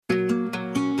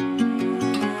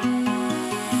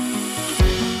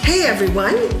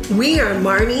everyone, we are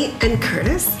Marnie and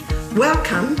Curtis.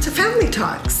 Welcome to Family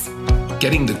Talks.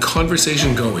 Getting the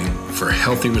conversation going for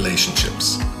healthy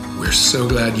relationships. We're so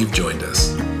glad you've joined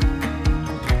us.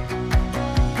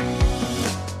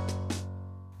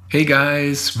 Hey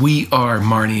guys, we are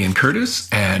Marnie and Curtis,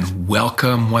 and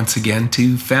welcome once again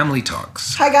to Family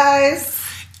Talks. Hi guys.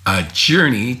 A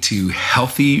journey to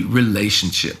healthy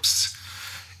relationships.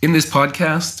 In this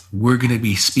podcast, we're going to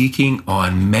be speaking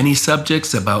on many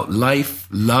subjects about life,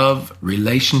 love,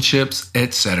 relationships,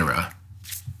 etc.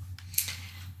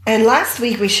 And last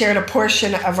week we shared a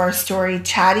portion of our story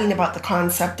chatting about the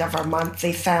concept of our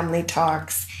monthly family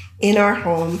talks in our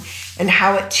home and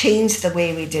how it changed the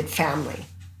way we did family.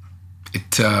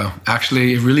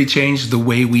 It really changed the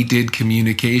way we did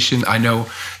communication. I know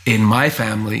in my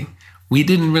family, we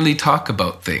didn't really talk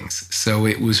about things. So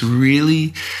it was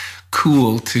really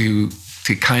cool to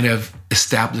kind of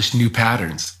establish new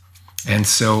patterns. And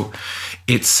so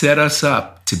it set us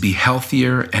up to be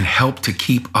healthier and help to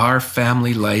keep our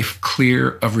family life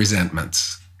clear of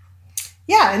resentments.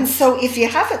 Yeah, and so if you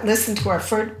haven't listened to our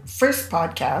first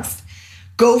podcast,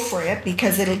 go for it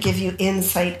because it'll give you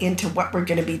insight into what we're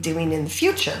going to be doing in the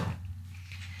future.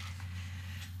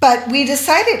 But we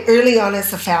decided early on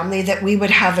as a family that we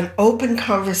would have an open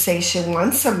conversation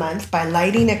once a month by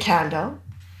lighting a candle,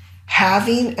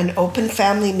 having an open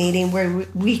family meeting where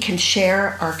we can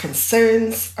share our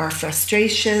concerns, our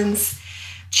frustrations,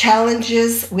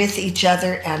 challenges with each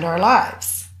other and our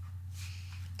lives.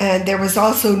 And there was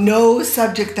also no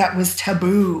subject that was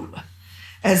taboo,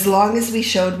 as long as we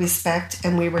showed respect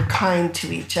and we were kind to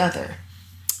each other.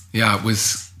 Yeah, it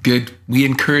was good. We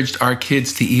encouraged our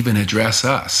kids to even address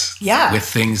us with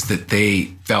things that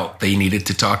they felt they needed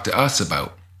to talk to us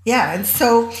about. Yeah, and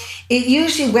so it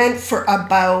usually went for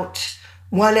about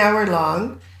 1 hour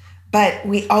long, but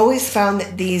we always found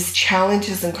that these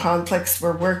challenges and conflicts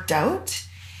were worked out,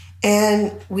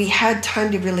 and we had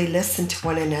time to really listen to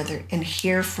one another and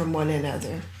hear from one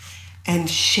another and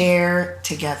share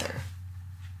together.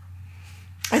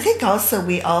 I think also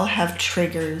we all have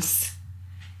triggers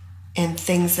and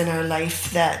things in our life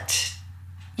that,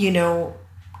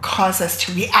 cause us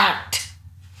to react,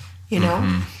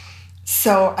 Mm-hmm.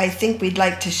 So I think we'd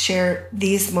like to share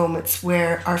these moments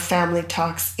where our family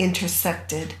talks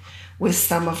intersected with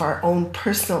some of our own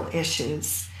personal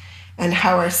issues and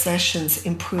how our sessions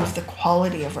improved the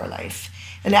quality of our life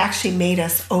and actually made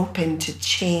us open to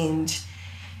change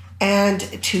and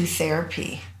to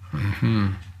therapy.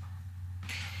 Mm-hmm.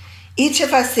 Each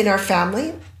of us in our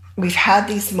family, we've had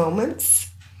these moments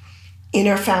in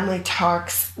our family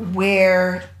talks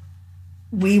where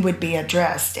we would be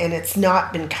addressed and it's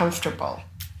not been comfortable.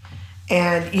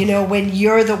 And, when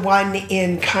you're the one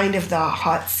in kind of the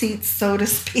hot seat, so to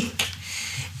speak,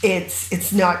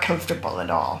 it's not comfortable at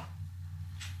all.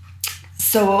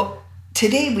 So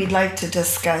today we'd like to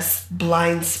discuss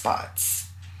blind spots.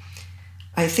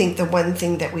 I think the one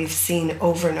thing that we've seen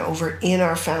over and over in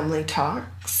our family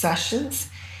talk sessions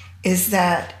is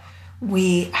that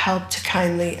we help to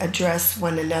kindly address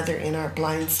one another in our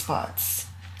blind spots.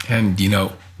 And,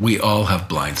 we all have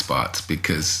blind spots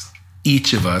because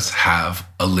each of us have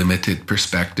a limited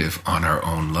perspective on our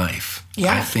own life.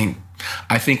 Yeah.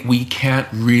 I think we can't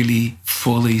really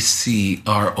fully see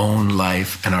our own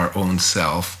life and our own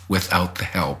self without the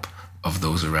help of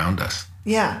those around us.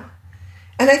 Yeah.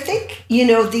 And I think,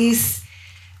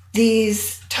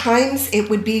 these times it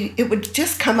would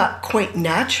just come up quite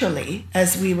naturally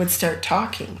as we would start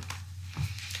talking.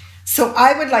 So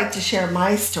I would like to share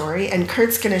my story, and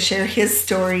Kurt's going to share his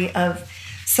story of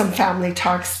some family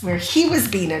talks where he was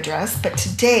being addressed. But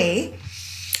today,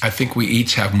 I think we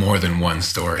each have more than one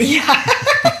story. Yeah.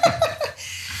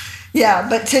 Yeah,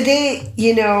 but today,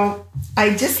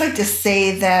 I just like to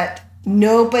say that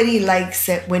nobody likes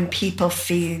it when people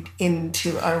feed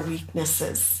into our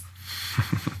weaknesses.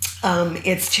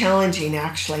 It's challenging,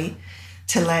 actually,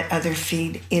 to let others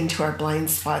feed into our blind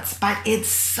spots, but it's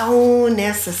so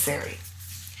necessary.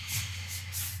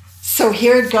 So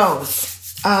here it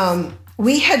goes.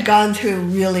 We had gone through a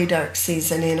really dark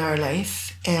season in our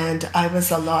life, and I was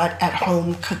a lot at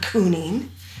home cocooning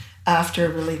after a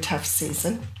really tough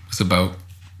season. It was about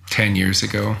 10 years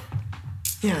ago.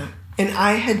 Yeah, and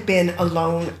I had been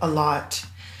alone a lot,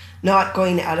 not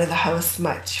going out of the house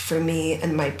much for me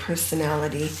and my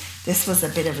personality. This was a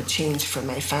bit of a change for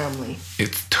my family.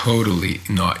 It's totally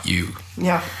not you.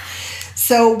 Yeah.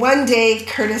 So one day,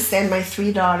 Curtis and my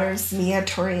 3 daughters, Mia,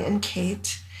 Tori, and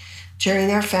Kate, during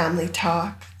our family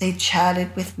talk, they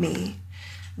chatted with me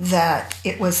that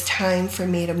it was time for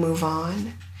me to move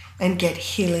on and get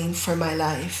healing for my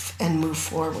life and move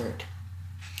forward.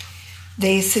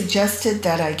 they suggested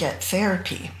that I get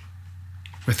therapy.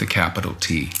 With a capital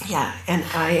T. Yeah, and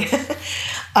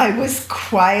I was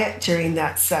quiet during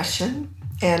that session,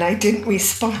 and I didn't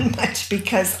respond much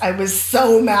because I was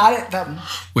so mad at them.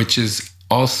 Which is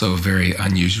also very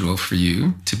unusual for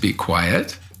you, to be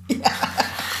quiet. Yeah.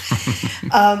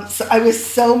 So I was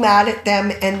so mad at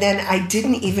them, and then I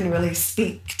didn't even really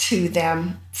speak to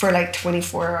them for like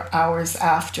 24 hours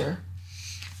after.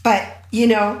 But, you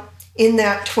know, in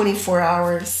that 24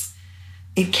 hours,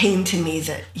 it came to me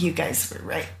that you guys were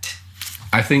right.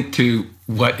 I think, too,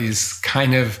 what is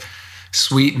kind of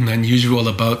sweet and unusual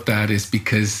about that is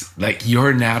because, like,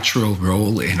 your natural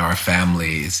role in our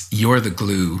family is you're the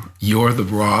glue, you're the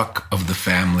rock of the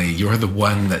family, you're the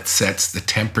one that sets the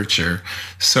temperature.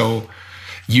 So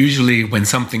usually when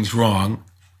something's wrong,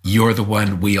 you're the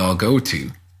one we all go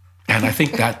to. And I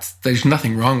think there's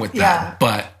nothing wrong with that. Yeah.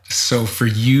 But so for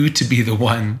you to be the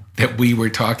one that we were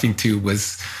talking to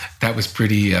was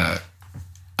pretty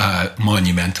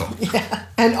monumental. Yeah,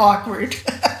 and awkward.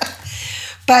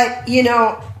 But, you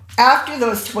know, after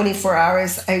those 24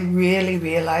 hours, I really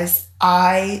realized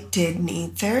I did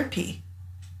need therapy.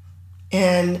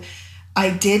 And I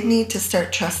did need to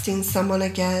start trusting someone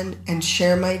again and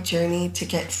share my journey to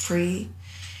get free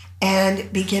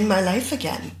and begin my life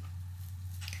again.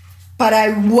 But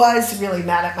I was really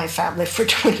mad at my family for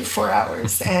 24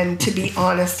 hours. And to be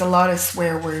honest, a lot of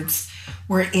swear words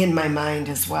were in my mind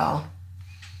as well.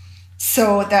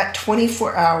 So that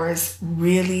 24 hours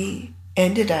really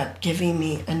ended up giving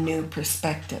me a new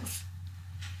perspective.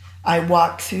 I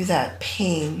walked through that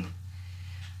pain,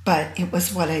 but it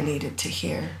was what I needed to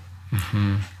hear.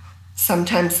 Mm-hmm.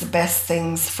 Sometimes the best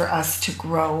things for us to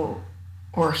grow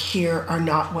or hear are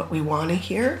not what we want to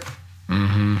hear.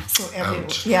 Mm-hmm. So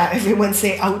ouch. Everyone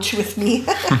say ouch with me.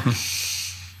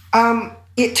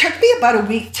 It took me about a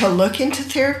week to look into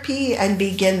therapy and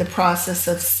begin the process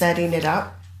of setting it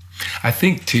up. I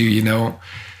think too, you know,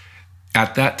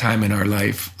 at that time in our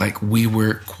life, like we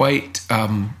were quite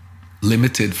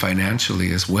limited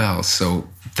financially as well. So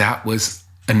that was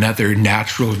another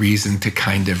natural reason to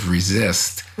kind of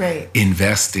resist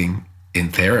investing in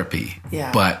therapy.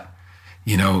 Yeah. But,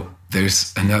 you know,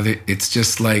 it's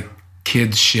just like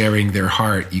kids sharing their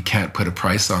heart. You can't put a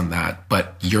price on that.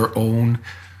 But your own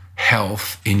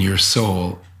health in your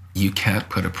soul, you can't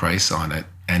put a price on it.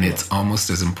 And it's almost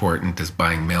as important as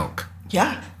buying milk.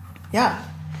 Yeah, yeah.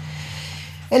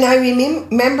 And I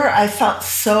remember I felt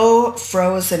so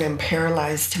frozen and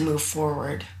paralyzed to move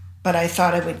forward. But I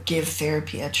thought I would give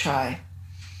therapy a try.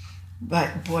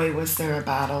 But boy, was there a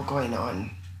battle going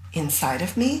on inside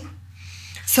of me.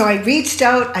 So I reached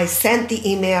out, I sent the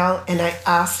email, and I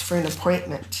asked for an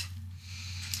appointment.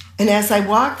 And as I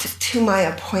walked to my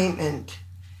appointment,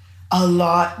 a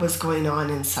lot was going on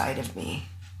inside of me.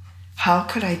 How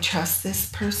could I trust this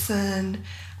person?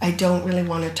 I don't really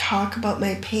want to talk about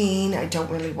my pain. I don't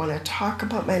really want to talk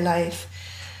about my life.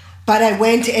 But I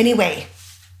went anyway.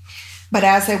 But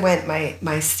as I went,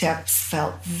 my steps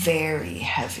felt very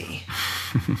heavy.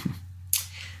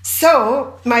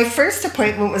 So my first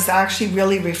appointment was actually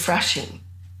really refreshing.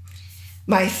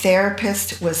 My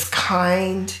therapist was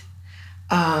kind.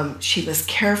 She was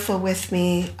careful with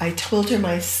me. I told her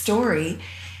my story,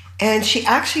 and she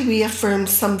actually reaffirmed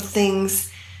some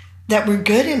things that were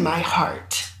good in my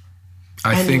heart.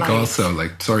 I think also,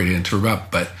 like, sorry to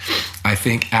interrupt, but I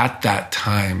think at that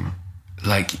time,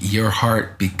 like your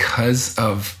heart, because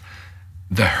of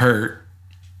the hurt,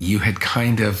 you had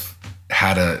kind of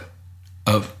had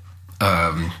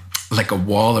like a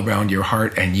wall around your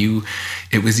heart, and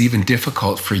it was even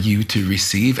difficult for you to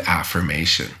receive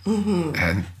affirmation. Mm-hmm.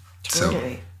 And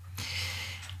totally.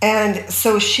 And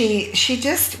so she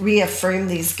just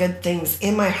reaffirmed these good things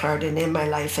in my heart and in my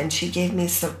life, and she gave me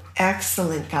some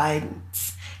excellent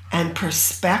guidance and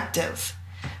perspective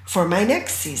for my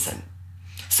next season.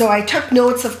 So I took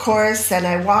notes, of course, and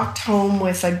I walked home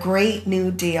with a great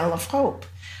new deal of hope.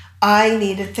 I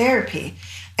needed therapy.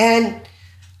 And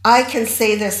I can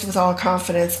say this with all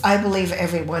confidence. I believe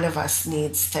every one of us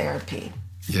needs therapy.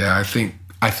 Yeah,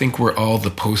 I think we're all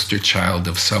the poster child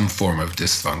of some form of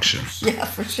dysfunction. Yeah,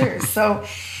 for sure. So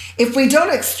if we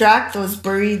don't extract those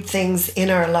buried things in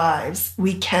our lives,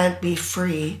 we can't be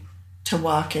free to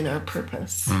walk in our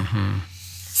purpose. Mm-hmm.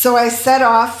 So I set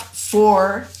off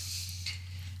for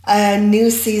a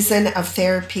new season of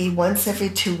therapy once every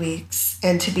 2 weeks.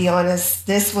 And to be honest,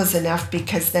 this was enough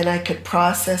because then I could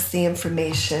process the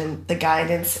information, the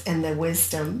guidance, and the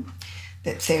wisdom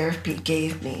that therapy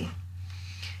gave me.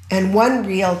 And one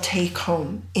real take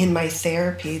home in my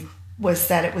therapy was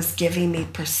that it was giving me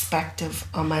perspective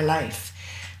on my life.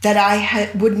 that I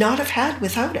would not have had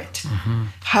without it.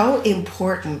 How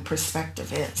important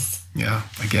perspective is. Yeah,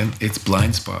 again, it's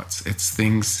blind spots. It's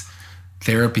things,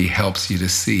 therapy helps you to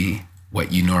see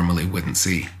what you normally wouldn't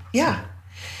see. Yeah.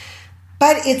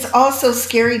 But it's also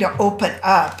scary to open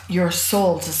up your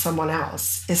soul to someone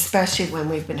else, especially when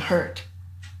we've been hurt.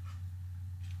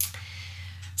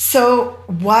 So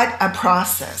what a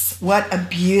process. What a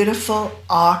beautiful,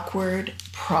 awkward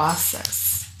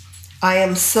process. I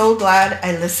am so glad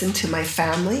I listened to my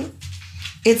family.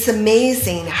 It's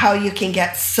amazing how you can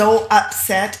get so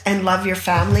upset and love your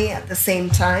family at the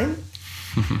same time.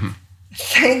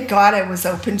 Thank God I was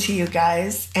open to you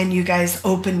guys, and you guys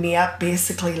opened me up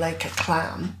basically like a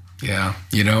clam. Yeah,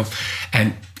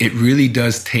 and it really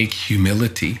does take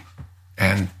humility.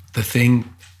 And the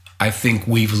thing I think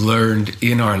we've learned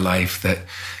in our life, that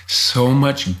so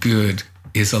much good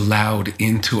is allowed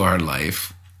into our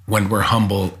life when we're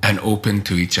humble and open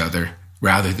to each other,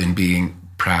 rather than being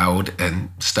proud and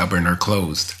stubborn or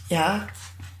closed. Yeah.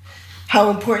 How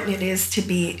important it is to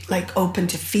be open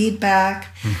to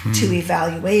feedback, to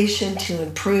evaluation, to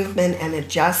improvement and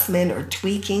adjustment or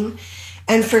tweaking.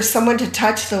 And for someone to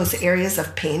touch those areas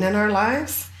of pain in our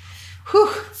lives.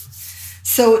 Whew.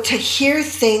 So to hear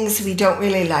things we don't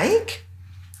really like,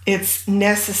 it's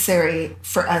necessary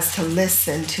for us to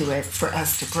listen to it, for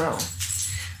us to grow.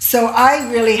 So I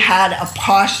really had a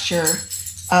posture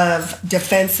of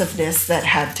defensiveness that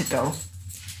had to go.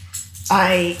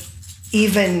 I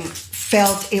even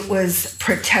felt it was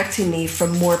protecting me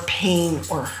from more pain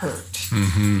or hurt.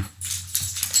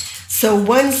 So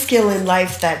one skill in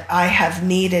life that I have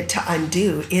needed to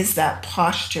undo is that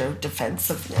posture of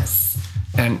defensiveness.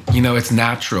 And, it's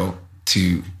natural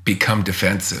to become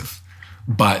defensive,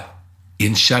 but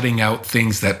in shutting out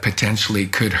things that potentially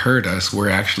could hurt us, we're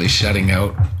actually shutting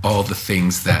out all the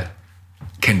things that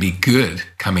can be good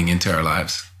coming into our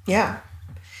lives. Yeah.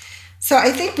 So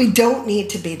I think we don't need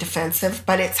to be defensive,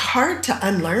 but it's hard to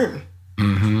unlearn.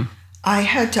 I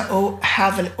had to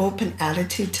have an open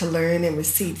attitude to learn and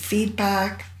receive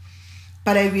feedback,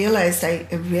 but I realized I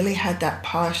really had that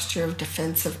posture of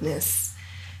defensiveness,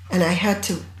 and I had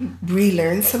to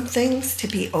relearn some things to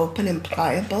be open and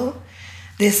pliable.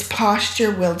 This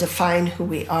posture will define who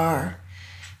we are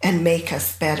and make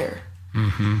us better.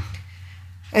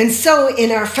 And so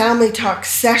in our family talk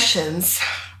sessions,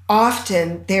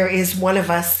 often there is one of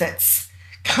us that's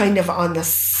kind of on the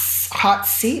hot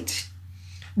seat,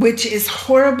 which is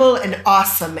horrible and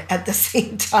awesome at the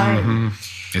same time.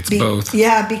 It's both.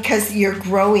 Yeah, because you're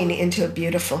growing into a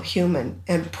beautiful human,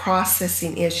 and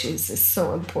processing issues is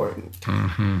so important.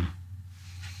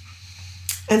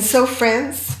 And so,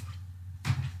 friends,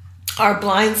 our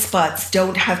blind spots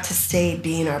don't have to stay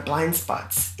being our blind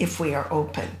spots if we are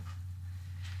open.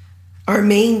 Our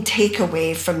main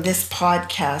takeaway from this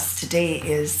podcast today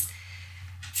is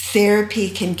therapy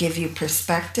can give you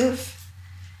perspective,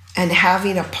 and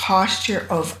having a posture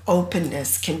of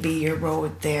openness can be your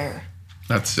road there.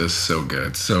 That's just so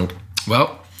good. So,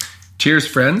 well, cheers,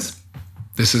 friends.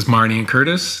 This is Marnie and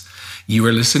Curtis. You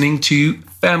are listening to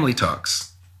Family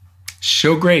Talks.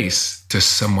 Show grace to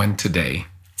someone today.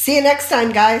 See you next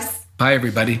time, guys. Bye,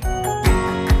 everybody.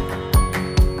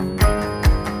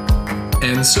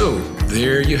 And so,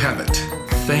 there you have it.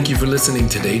 Thank you for listening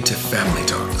today to Family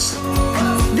Talks.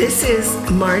 This is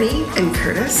Marnie and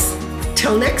Curtis.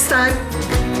 Till next time.